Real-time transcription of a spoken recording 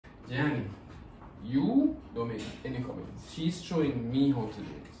Gianni, you don't make any comments. She's showing me how to do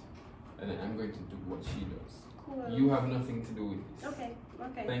it. And then I'm going to do what she does. Cool. You have nothing to do with this. Okay,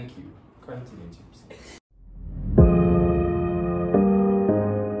 okay. Thank you. Continue, Gypsy.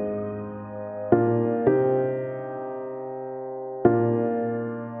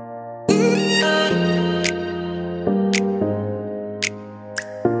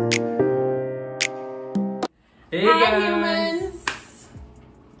 Hey Hi guys! humans!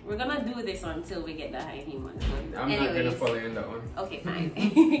 We're gonna do this until we get the hi humans. I'm not gonna follow you on that one. Okay,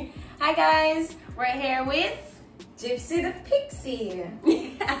 fine. Hi guys! We're here with Gypsy the Pixie.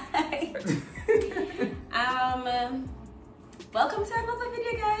 welcome to another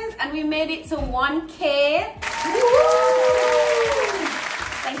video, guys, and we made it to 1K.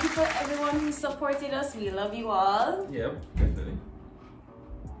 Thank you for everyone who supported us. We love you all. Yep, definitely.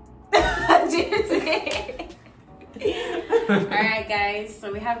 Alright guys,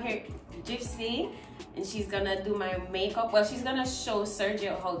 so we have here Gypsy, and she's gonna do my makeup. Well, she's gonna show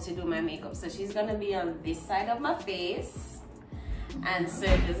Sergio how to do my makeup. So she's gonna be on this side of my face, and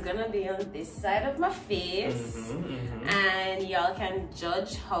Sergio's gonna be on this side of my face. And y'all can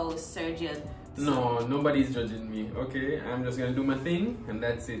judge how Sergio. No, nobody's judging me, okay? I'm just gonna do my thing and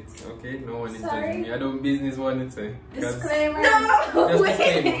that's it, okay? No one is judging me. I don't business one it's a Disclaimer. Just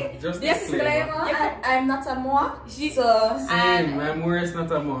disclaimer. Just disclaimer. I'm not a moi. Same, I'm worse,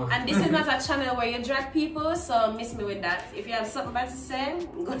 not a more. And this is not a channel where you drag people, so miss me with that. If you have something bad to say,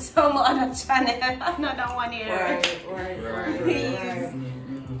 go to some other channel. Another one here. Right.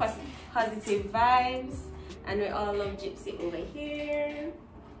 Positive vibes. And we all love Gypsy over here.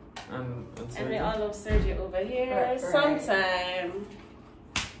 And we all love Sergio over here. Right. Sometime.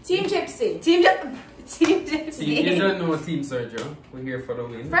 Team Gypsy. Team Gypsy. You don't know Team Sergio. We're here for the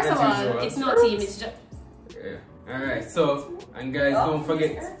win. First of all, it's no team, it's just. Yeah. Alright, so, and guys, don't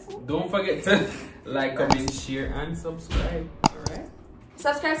forget to like, comment, share, and subscribe. Alright?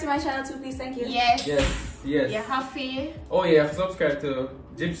 Subscribe to my channel too, please. Thank you. Yes. Yes. You're happy. Oh yeah, subscribe to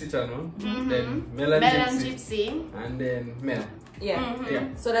Gypsy channel, then Mel and Gypsy, and then Mel. Yeah. Yeah.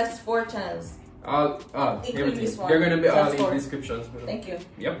 So that's 4 channels. All Including everything. this one. They're gonna be So all that's in 4. descriptions below. Thank you.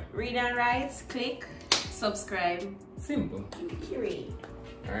 Yep. Read and write, click, subscribe. Simple. Period.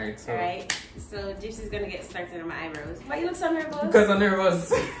 Alright, so. Alright, so Gypsy's gonna get started on my eyebrows. Why you look so nervous? Because I'm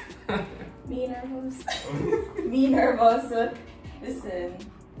nervous. Me nervous. Me nervous. Listen.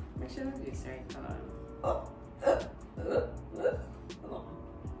 Make sure the lips right.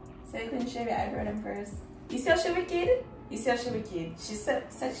 So you couldn't shave your eyebrow them first. You see how she wicked? You see how she wicked? She said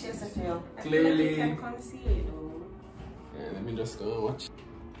she has a feel. Clearly. I can conceal it though. Yeah, let me just go watch.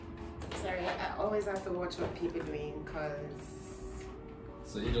 Sorry, I always have to watch what people doing because.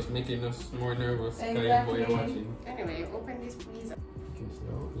 So you're just making us more nervous Exactly. while you're watching. Anyway, open this please. Okay, so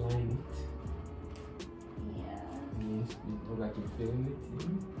outline it. Yeah. Yes, you look like you're filling it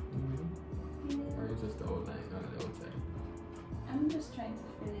in. Or it's just the outline on the outside. I'm just trying to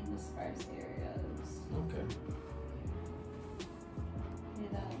fill in the sparse areas Okay.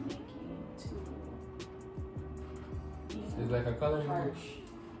 without making it too So it's like a coloring book. harsh.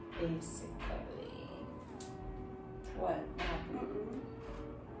 Basically. What happened?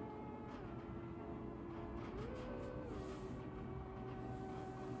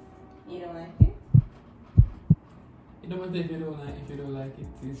 You don't like it? It don't matter if you don't like it.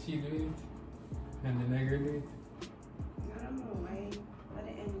 Is she doing it? And then I do it. I don't know why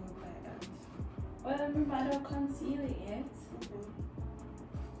the end look like that. Well, remember I don't conceal it yet.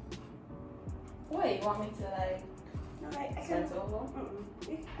 Wait, you want me to like No, I can. start over?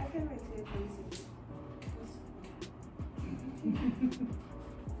 I can wait till you can see.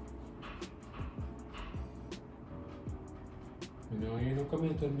 You know, you don't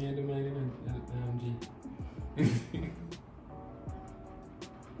comment on me, I don't mind G.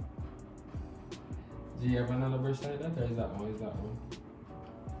 Do you have another brush like that, or is that one?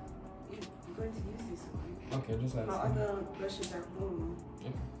 You're going to use this one. Okay, just like My that. other brushes are home.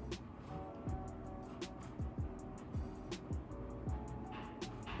 Okay.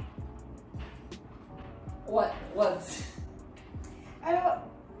 What? I don't.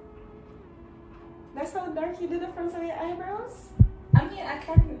 That's how dark you do the front of your eyebrows? I mean, I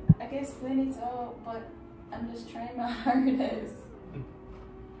can explain it all, but I'm just trying my hardest.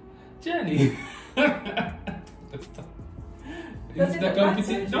 Jenny! Does Is it the look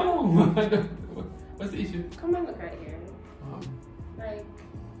competition? bad, No! What's the issue? Come and look right here. Like,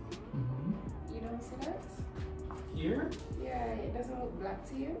 Mhm. you don't see that? Here? Yeah, it doesn't look black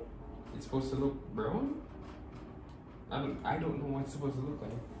to you. It's supposed to look brown? I don't know what it's supposed to look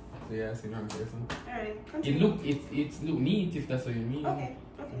like. So yeah, I see wrong person. Alright, It continue. look neat if that's what you mean. Okay.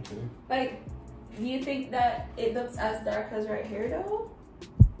 Okay. Like, do you think that it looks as dark as right here though?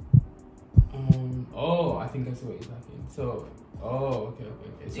 Oh, I think I see what you're talking. So, okay.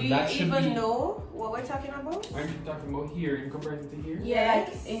 So Do you that should even be, know what we're talking about? aren't you talking about here in comparison to here? Yeah,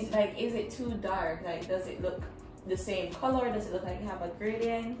 like, is it too dark? Like, does it look the same color? Does it look like you have a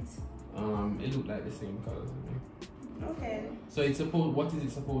gradient? It looked like the same colors to me. Okay. So what is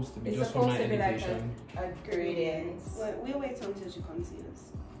it supposed to be? It's Just for supposed my to be like education. a gradient. Well, we'll wait until she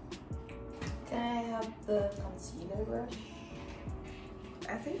conceals. Can I have the concealer brush?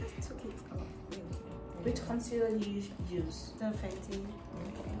 I think I took it off. Which concealer do you use? The Fenty.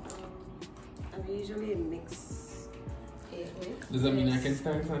 Okay. I usually mix it with. Does that mean I can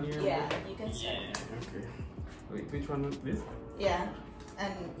start on here? Yeah, you can start. Okay. Wait, which one was this? Yeah,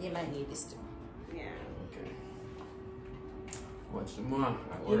 and you might need this too. Yeah. Okay. Watch the mark.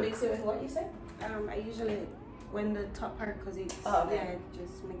 You mix it with what you said? I usually when the top part, because it's okay.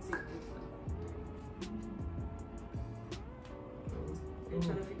 just mix it with. I'm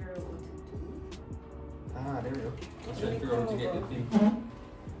trying to figure out what to do. There we go. I'm trying to figure out how to get the thing.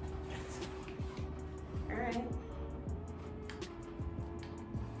 Alright.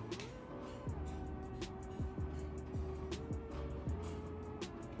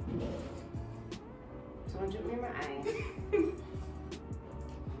 So don't you in my eye?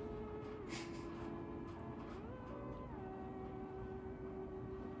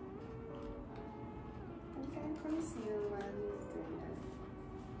 You can conceal while he's doing that.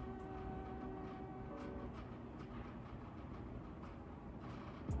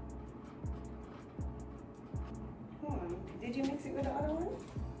 Did you mix it with the other one?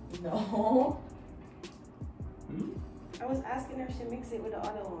 No. I was asking her if she mix it with the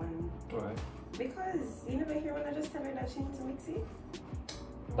other one. Why? Because you never hear when I just tell her that she needs to mix it?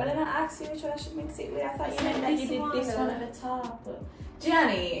 But then I asked you which one I should mix it with. I thought you meant that you did this one. one at the top.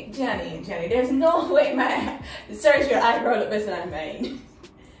 Jenny, there's no way my surgery eyebrow look better than mine.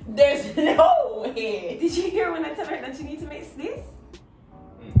 There's no way. Did you hear when I tell her that she needs to mix this?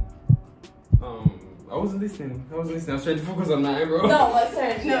 I wasn't listening. I was trying to focus on my eyebrow. No, what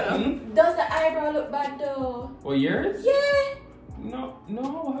surgery? No. Does the eyebrow look bad though? Well, yours? Yeah. No,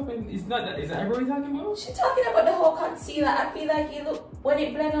 what happened? It's not that. Is the eyebrow you're talking about? She's talking about the whole concealer. I feel like you look, when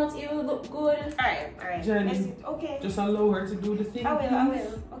it blend out, you look good. Alright. Jenny, okay. just allow her to do the thing. I please.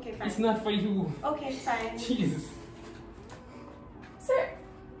 will. Okay, fine. It's not for you. Okay, fine. Jesus.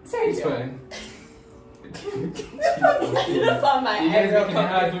 Sorry, It's Joe. fine. Look on my You guys eyebrow. making it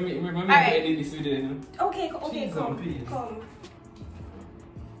hard for me. Remember to Alright. edit this video, you know? Okay, Jeez, come. please. Come.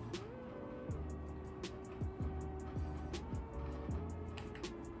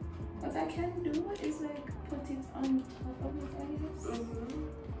 What I can do is like put it on top of it, I guess.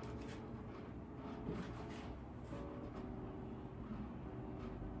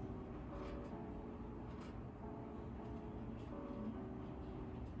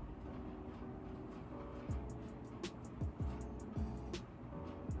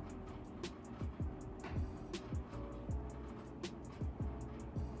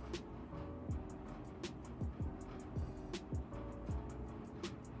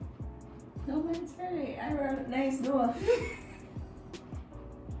 No, mine's right. Eyebrow look nice, though.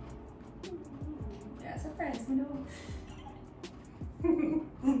 Yeah, surprise me, though.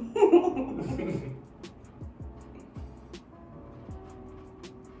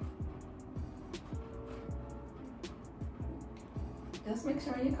 Just make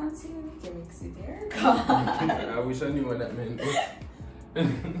sure you conceal it. You mix it there. I wish I knew what that meant.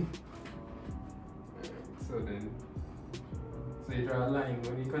 So you draw a line.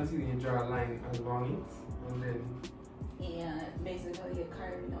 When you conceal, you draw a line along it, and then. Yeah, basically you're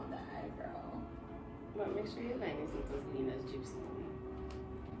carving out the eyebrow. But make sure your line isn't as lean as Gypsi.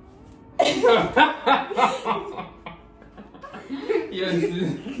 Yes.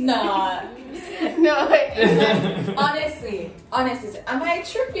 Nah. No, honestly, am I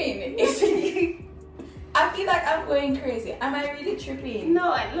tripping? I feel like I'm going crazy. Am I really tripping? no,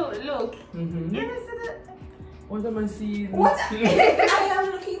 look. Mm-hmm. You ever see that? What am I seeing? What? I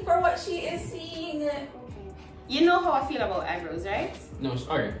am looking for what she is seeing. You know how I feel about eyebrows, right? No,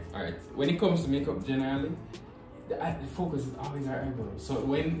 alright. When it comes to makeup generally, the focus is always her eyebrows. So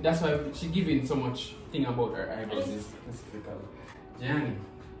that's why she giving so much thing about her eyebrows is specifically. Gianni,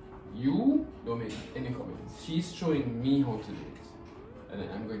 you don't make any comments. She's showing me how to do it. And then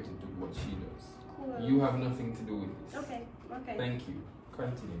I'm going to do what she does. Cool. You have nothing to do with this. Okay. Thank you.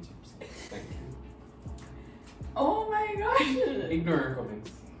 Continue, Gypsy. Thank you. Oh my gosh. Ignore her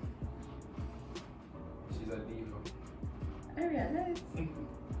comments. She's a diva. I realize.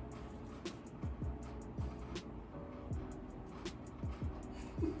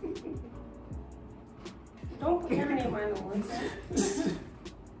 my nose.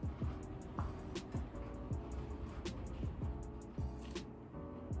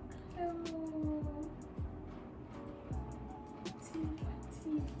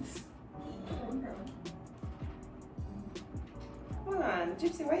 Hold on,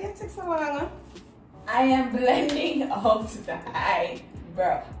 Gypsy, why you take so long? I am blending out the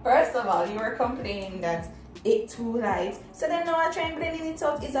eyebrow. First of all, you were complaining that it's too light. So then now I try and blending it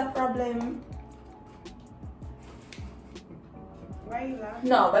out is a problem. Why you laughing?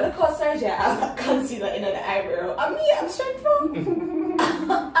 No, but look how Sergio have concealer in the eyebrow. I'm strengthful.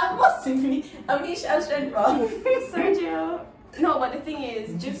 I must be. I'm strengthful. Sergio. No, but the thing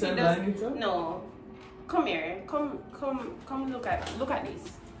is, Gypsy start does. lining it up? No, come here. Come. Look at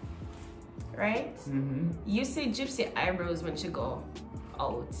this. Right? You see Gypsy eyebrows when she go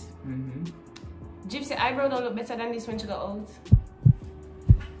out. Gypsy eyebrow don't look better than this when she go out.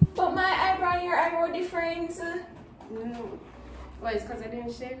 But my eyebrow and your eyebrow different. No. Why? It's because I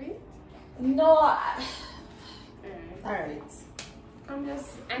didn't shave it? No. Alright. Alright. I'm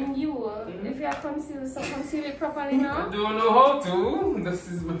just, and you, if you are concealed, so conceal it properly now. I don't know how to. This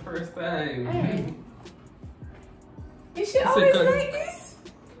is my first time. Alright. Is she always Second. like this?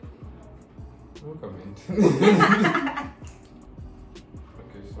 No comment.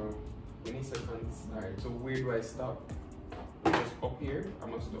 Okay, so any seconds. Alright, so where do I stop? Just up here. I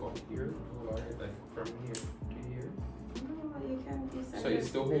must do up here. Alright, like from here to here. No, you can't do so. So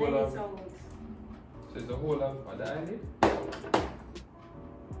it's the whole Let it of. out. So it's the whole of the eyelid.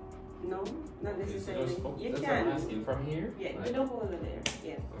 No, not It's necessarily. just up. You That's what I'm can. asking. From here. Yeah, Like, do the whole of there.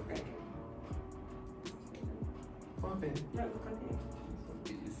 Yeah. Okay. Open. No, look at it.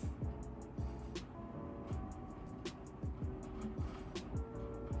 Please.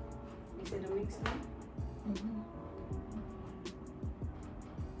 You said the mix now?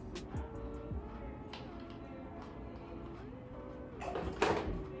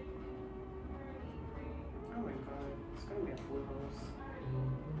 Oh my god, it's gonna be a full house.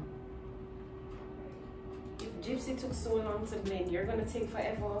 If Gypsy took so long to blend, you're gonna take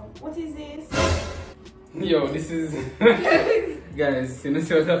forever. What is this? Yo, this is guys, you know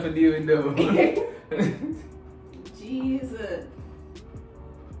see what I have to deal with though. Jesus.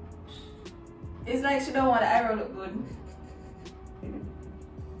 It's like she don't want the eyebrow look good.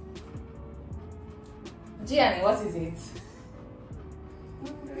 Gianni, what is it?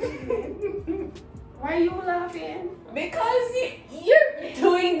 Why are you laughing? Because you're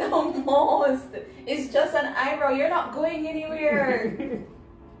doing the most. It's just an eyebrow. You're not going anywhere.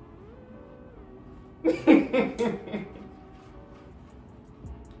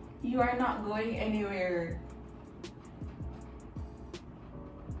 You are not going anywhere.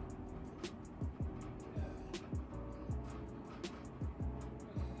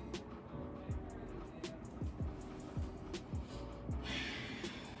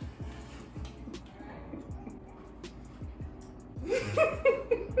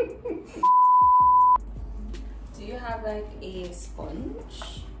 Do you have like a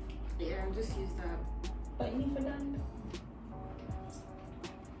sponge? Yeah, I'll just use that. But you need for that.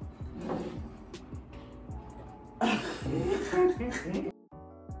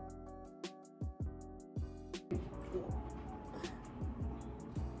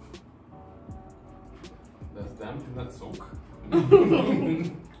 That's damp, not soak.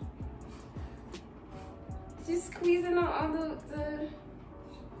 Just squeezing out all the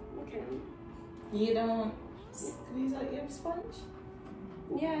okay. You don't squeeze out your sponge?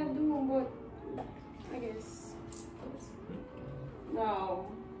 Yeah, I do, but I guess. Wow.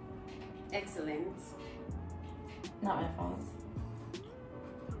 Excellent. Not my fault.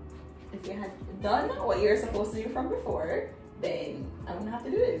 If you had done what you're supposed to do from before, then I wouldn't have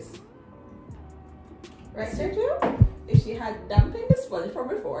to do this. Right, Sergio? If she had dampened the sponge from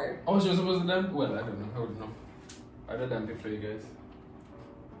before. Oh, she was supposed to damp? Well, I don't know. I don't know. I don't damp it for you guys.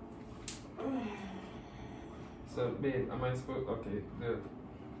 So, babe, am I supposed? Okay, the.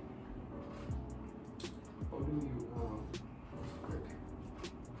 How do you? Good.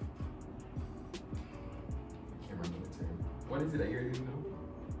 I can't remember the term. What is it that you're doing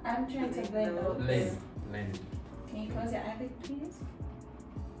now? I'm trying to blend out. Blend. Blend. Can you close your eyelid, please?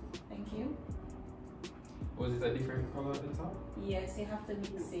 Thank you. Was it a different color at the top? Yes, you have to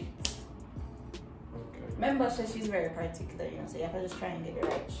mix it. Okay. Remember, she's very particular, you know, so you have to just try and get the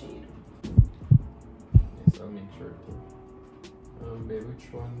right shade. Yes, I'll make sure to. Babe, which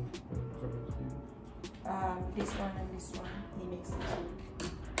one? This one and this one. He makes it.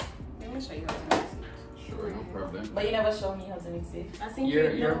 Let me show you how to mix it. Sure, no problem. But you never show me how to mix it. I think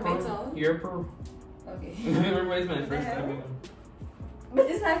You're you know pro. better. You're pro. Okay. Remember, it's my first time. But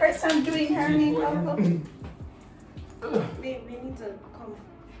this is my first time doing hair makeup. We need to come.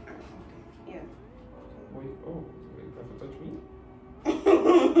 Yeah. Wait, oh, wait, you have to touch me?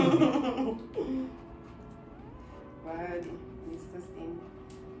 Bad. Disgusting.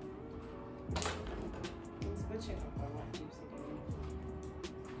 Let's go check up on what Gypsy doing.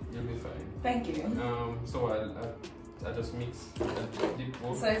 You'll be fine. Thank you. So I just mix dip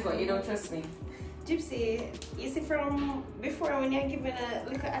both. So it's what, you don't trust me? Gypsy, you see from before when you're giving a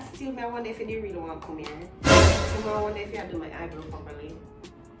little attitude, I wonder if you didn't really want to come here. So I wonder if you had to do my eyebrow properly.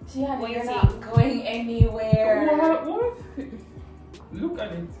 Yeah, What you're you not think? going anywhere. What? Look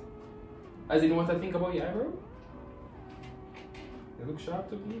at it. As in what I think about your eyebrow? They look sharp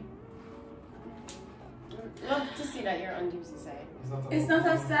to me. Love to see that you're on Gypsy's side. It's not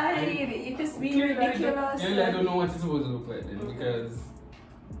a side. You're just being ridiculous. Clearly, I don't know what it's supposed to look like then because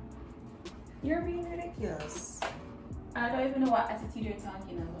You're being ridiculous. I don't even know what attitude you're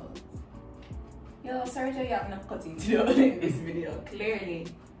talking about. Yo, Sergio, you have enough cutting to do in this video, clearly.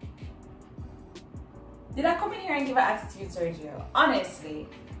 Did I come in here and give an attitude, Sergio? Honestly.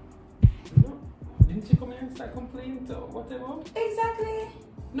 no. Didn't you come here and start complaining or whatever? Exactly.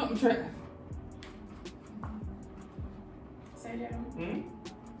 No, I'm trying. Sergio.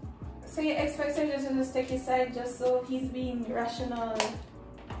 So you expect Sergio to just take his side just so he's being rational?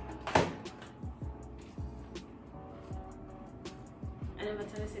 I never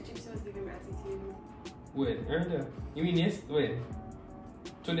tell you that Gypsy was giving me attitude. When? Earlier? You mean yes? When?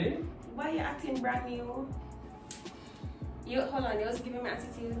 Today? Why are you acting brand new? You hold on, you was giving me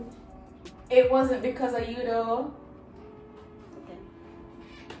attitude. It wasn't because of you though. Okay.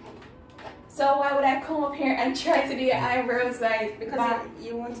 So why would I come up here and try to do your eyebrows like Because that?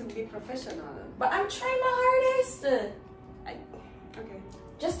 you want to be professional. But I'm trying my hardest. Okay.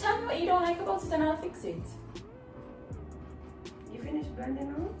 Just tell me what you don't like about it and I'll fix it. You finished blending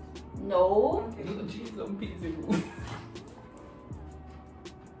out? No. Okay. Oh, jeez, I'm busy.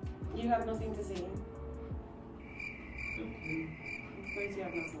 You have nothing to say. Of course you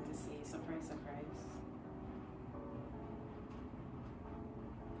have nothing to say. Surprise, surprise.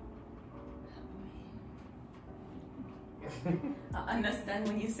 I understand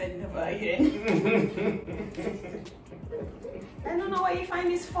when you said never again. I don't know why you find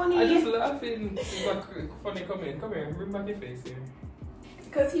this funny. I'm just laughing. It's a funny comment. Come here, bring back your face here.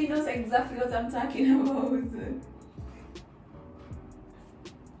 Because he knows exactly what I'm talking about.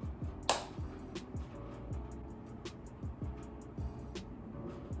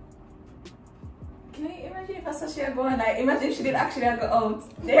 Can you imagine if I saw she go and like, imagine if she did actually go out.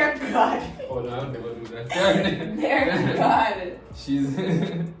 Dear God. Oh no, I'll never do that. Dear God. She's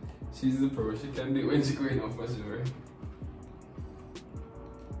the pro. She can do it when she's going out for sure.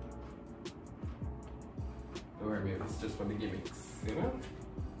 Don't worry, babe. It's just for the gimmicks, you know?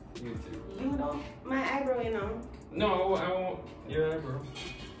 You too. You know, my eyebrow, you know. No, I won't. Your eyebrow.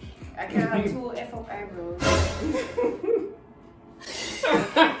 I can have two F-up eyebrows.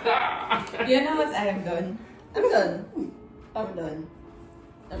 You know what? I am done. I'm done. I'm done.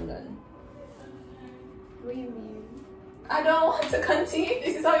 I'm done. What do you mean? I don't want to continue.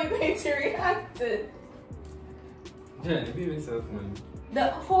 This is how you're going to react. Yeah, be yourself, man. The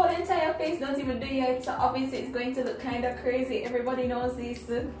whole entire face don't even do yet, so obviously it's going to look kind of crazy. Everybody knows this.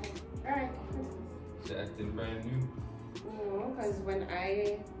 Alright. She's acting brand new. No, because when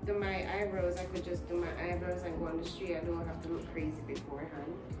I do my eyebrows, I could just do my eyebrows and go on the street. I don't have to look crazy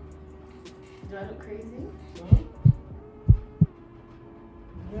beforehand. Do I look crazy? Huh?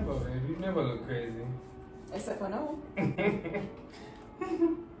 Never, babe. You never look crazy. Except for now.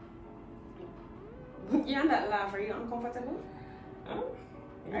 You're on that laugh. Are you uncomfortable? Huh?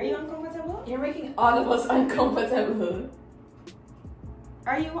 Are you uncomfortable? You're making all of us uncomfortable.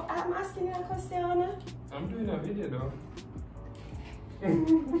 Are you? I'm asking you a question. I'm doing a video though.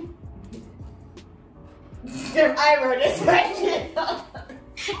 Them eyebrow this way. No.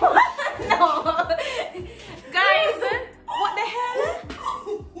 Guys, what the hell?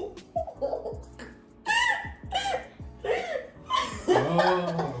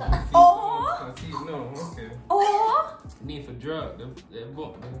 Oh. See, no, okay. Oh. Need to drop the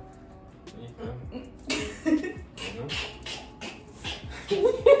book.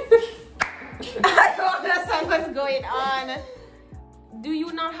 I don't understand what's going on. Do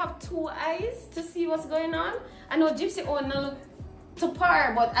you not have two eyes to see what's going on? I know Gypsy own not look to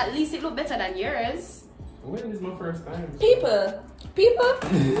par, but at least it look better than yours. When is my first time? People,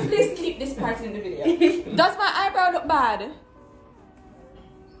 please keep this part in the video. Does my eyebrow look bad?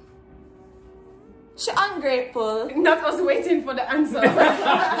 She ungrateful. Not us waiting for the answer.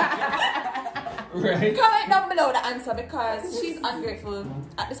 Right. Comment down below the answer because she's ungrateful.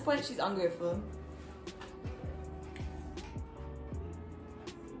 At this point, she's ungrateful.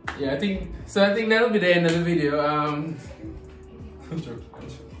 Yeah, I think that'll be the end of the video. I'm joking.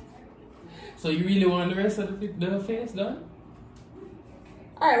 So you really want the rest of the face done?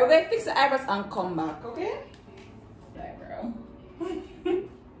 Alright, we're going to fix the eyebrows and come back, okay? Eyebrow. You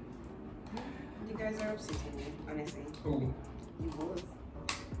guys are upsetting me, honestly. Ooh. You both.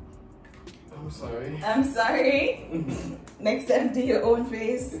 I'm sorry. I'm sorry. Next time, do your own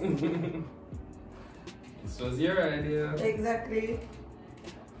face. This was your idea. Exactly.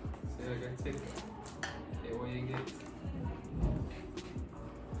 So I gotta take it. What you get.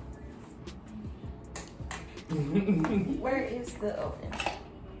 Where is the oven?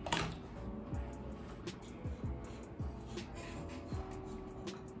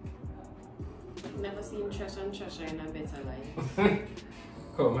 Never seen trash and treasure in a better life.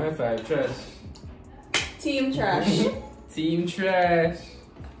 Come, high five, trash. Team trash. Team trash.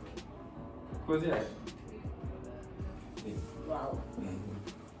 Close your eyes. Wow.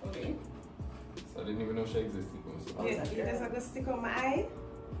 Okay. So I didn't even know she existed. You guys are gonna stick on my eye?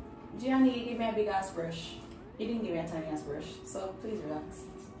 Gianni gave me a big ass brush. He didn't give me a tiny ass brush. So please relax.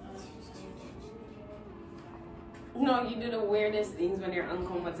 No, you do the weirdest things when you're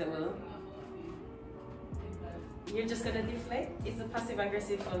uncomfortable. You're just gonna deflect? It's a passive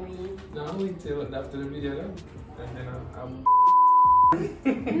aggressive for me. No, I'll wait till after the video then. And then I'll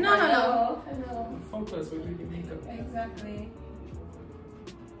No. Hello. focus with the makeup. Exactly.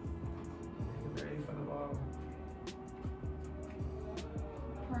 Ready for the ball.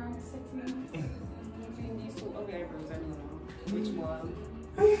 Prom 6 minutes. Between these two ugly eyebrows, I don't know. Which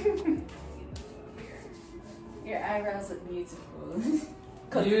one? Your eyebrows look beautiful.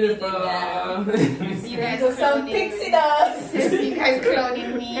 Beautiful. You guys So some cloning pixie me. dust. You guys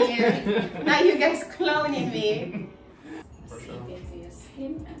cloning me. Now you guys cloning me. For So sure. you get to your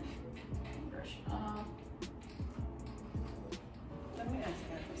skin and brush off. Let me ask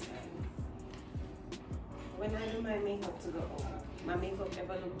you a question. When I do my makeup to go home, my makeup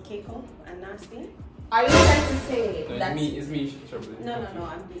ever look cake up and nasty? Are you trying to say So that it's me troubling. No,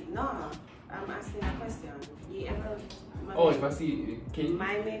 I'm asking a question. You ever If I see cake?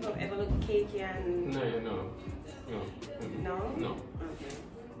 my makeup ever look cakey and No. no? No.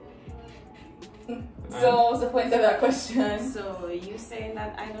 Okay. so what's the point of that question? So you saying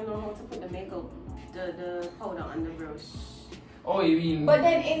that I don't know how to put the makeup, the powder on the brush? Oh, you mean? But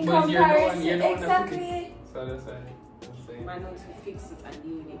then in but you're the one- comparison, you're the one that put it. exactly. So that's why I'm saying. I know to fix it and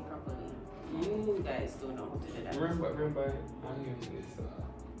do it properly. You guys don't know how to do that. Remember, I'm new to this.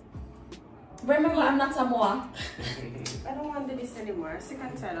 Remember, I'm not a Moa. I don't want to do this anymore. I'm sick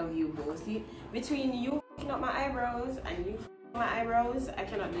and tired of you both. Between you f***ing up my eyebrows and you f***ing my eyebrows, I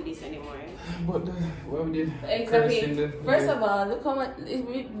cannot do this anymore. But what we did? Exactly. First of all, look how much we've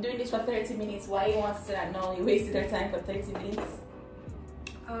been doing this for 30 minutes. Why you want to say that now? You wasted our time for 30 minutes.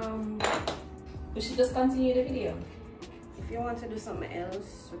 We should just continue the video. If you want to do something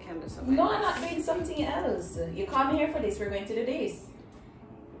else, we can do something No, else. I'm not doing something else. You come here for this. We're going to do this.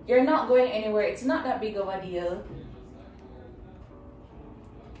 You're not going anywhere. It's not that big of a deal.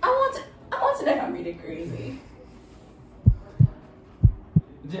 I want to know if I'm really crazy.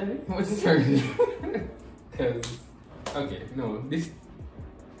 Jenny, what's this for? Because, okay, no, this.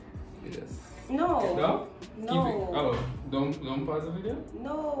 Yes. No. No? No. Keep it. Oh, don't pause the video?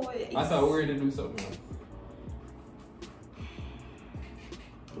 No. I thought we were to do something else.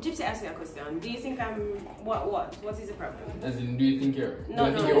 Gypsy asked me a question. Do you think I'm what is the problem? As in, do you think you're No,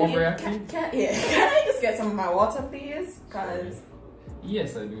 overreacting? Can I just get some of my water, please? Cause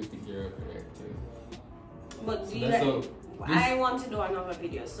Yes, I do think you're overreacting. But do So you that's like, so. I want to do another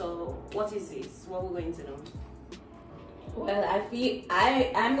video. So what is this? What we're going to do? well,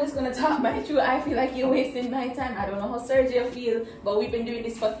 I'm just gonna talk my truth. I feel like you're wasting my time. I don't know how Sergio feel, but we've been doing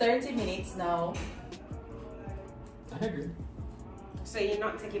this for 30 minutes now. I agree. So you're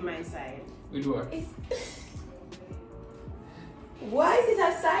not taking my side. We do our. Why is it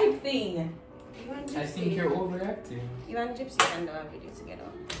a side thing? You and Gypsy, I think you're overreacting. You and Gypsy can do a video together.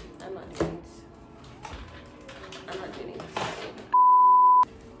 I'm not doing it. I'm not doing it.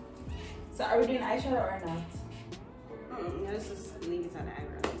 So are we doing eyeshadow or not? Let's just leave it on the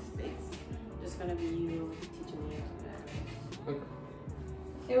eyebrows. It's just gonna be you teaching me how to do that. Okay.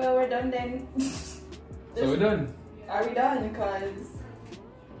 Okay, well, we're done then. So we're done. Are we done? Because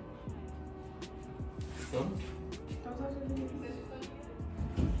So?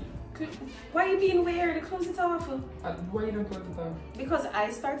 Why are you being weird? Close it off. Why you don't close it off? Because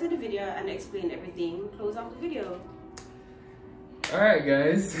I started the video and explained everything. Close off the video. Alright,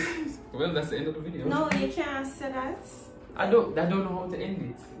 guys. Well, that's the end of the video. No, you can't say that. I don't know how to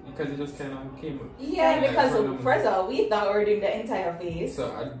end it. because it just kind of came up. Yeah, Like, because random. first of all, we thought we were doing the entire face.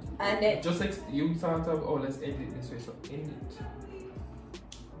 So and then just like you thought of, oh, let's end it this way. So end it.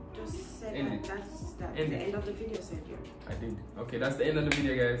 Just said End that it. that's the End it. end of the video, Sergio. I did. Okay, that's the end of the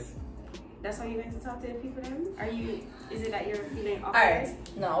video, guys. That's how you're going to talk to the people then? Is it that you're feeling awkward?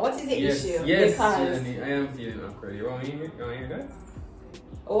 alright. No, what is the Yes, issue? yes, Because Jenny, I am feeling awkward. You want to hear that?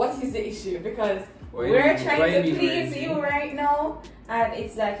 what is the issue? Because Why we're you- trying why to you please crazy? you right now, and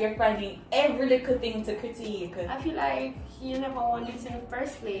it's like you're finding every little thing to critique. I feel like you never wanted this in the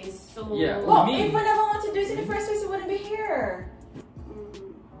first place, so... Yeah. Well, Me. if we never want to do it in the first place, we wouldn't be here.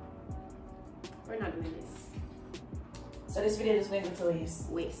 We're not doing this. So this video just went into waste.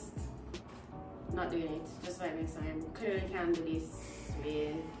 Waste. Not doing it. Just like next time. Clearly can't do this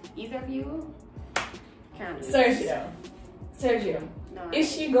with either of you. Can't do this. Sergio, No.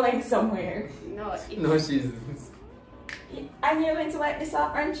 is she going somewhere? No, it's... No, she's. And you're going to wipe this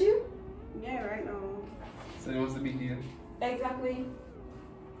off, aren't you? Yeah, right now. So what's the big deal? Exactly.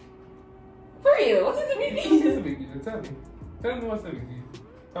 For you, what is the big What's deal? the big deal? Tell me. Tell me what's the big deal.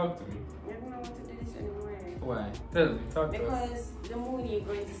 Talk to me. I don't know what to do this anymore. Why? Tell me. Talk to us. Because the mood you're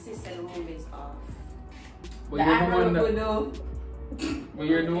going to see the mood is off. But you're the one that. do. But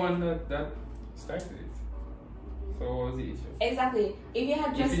you're the one that started it. So what was the issue? Exactly. If you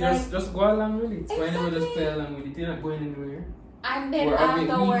had If just you like, just go along with it, why never just Exactly. play along with it? You're not going anywhere. and then Or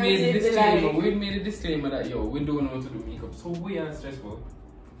afterwards we made a it's disclaimer. like, We made a disclaimer that yo, we don't know how to do makeup, so we are stressful.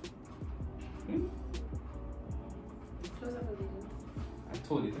 Close up a video. I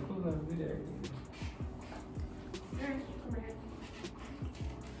told you to close that video. Alright, come here.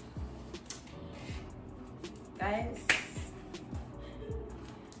 Guys,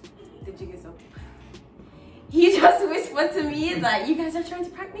 the jig is up. He just whispered to me that you guys are trying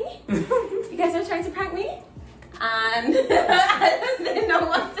to prank me. You guys are trying to prank me, and I just didn't know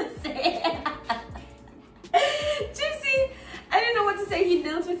what to say. Gypsy, I didn't know what to say. He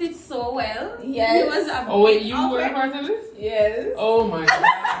dealt with it so well. Yes. He was a Oh wait, bit you were awkward. part of this? yes. Oh my god.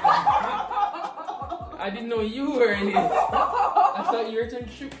 I didn't know you were in it. I thought you were trying to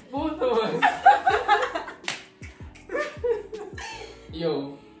shoot both of us.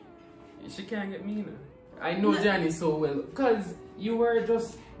 Yo, she can't get me now. I know Johnny so well because you were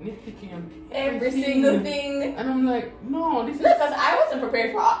just nitpicking on Every everything. single thing. And I'm like, no, this is. Because I wasn't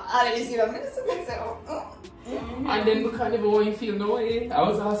prepared for all of this, you know. And then we can't even want you feel no way. I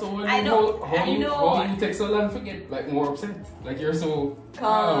was also wondering I know, how I know. you take so long to get like more upset. Like you're so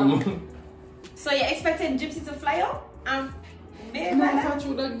Calm. So you expected Gypsy to fly out? Babe, No, I thought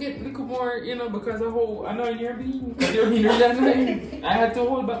you would get a little more, you know, because of how annoying you're being. Because you're being really annoying. I had to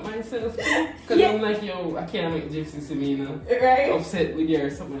hold back myself too. Because Yeah. I'm like, yo, I can't make Gypsy see me, you know, Right? upset with you or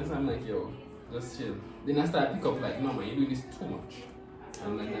something. So I'm like, yo, just chill. Then I start pick up like, no man, you're doing this too much.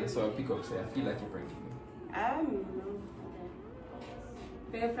 And then so I pick up, say, I feel like you're pranking me.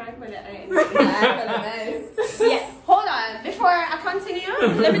 Fair prank, but Nice. yeah, hold on. Before I continue,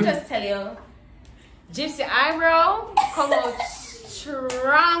 let me just tell you. Gypsy eyebrow come out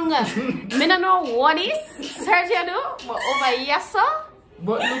strong. Me don't know what is Sergio do, but over here, sir.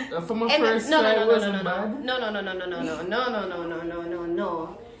 But look, for my first try, it wasn't bad.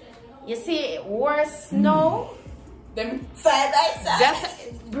 No. You see, worse no. Them side by side. That's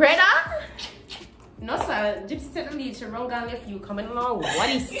brother. No sir, Gypsy said to me to run down if you coming along. What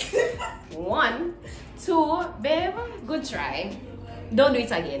is 1, 2, babe? Good try. Don't do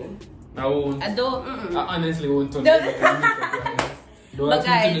it again. I won't. I don't. I honestly won't touch Don't- makeup right now. Don't But ask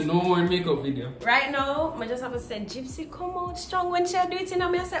me to guys- do no more makeup video. Right now, I just have to say, Gypsy come out strong when she do it. You know,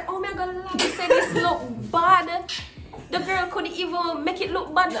 me I say, oh my god, love, say this look bad. The girl could even make it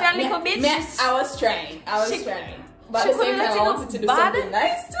look bad for a little bit. I was trying. She- trying. But she at the same couldn't let time, it I look wanted to do bad. something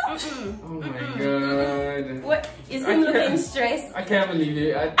nice too. Oh my god. What is I him looking can't- stressed? I can't believe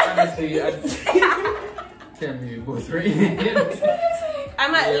it. Honestly, I can't believe you both right.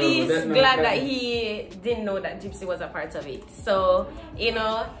 I'm at Yo, least that's not glad bad. that he didn't know that Gypsy was a part of it. So, you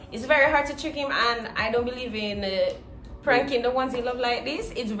know, it's very hard to trick him, and I don't believe in pranking the ones he love like this.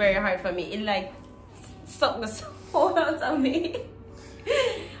 It's very hard for me. It like sucked the soul out of me.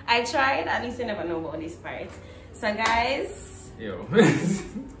 I tried, at least you never know about this part. So guys, Yo,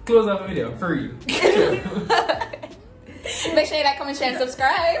 close up the video for you. Make sure you like, comment, share, and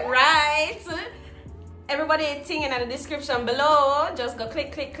subscribe. right. Everybody thing in the description below. Just go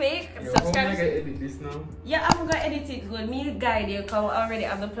click. Yo, how am I Subscribe. gonna edit this now? Yeah, I'm gonna edit it good. Me guide you, cause I already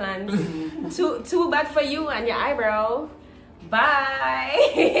have the plans. too bad for you and your eyebrow.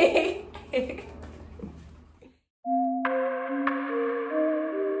 Bye.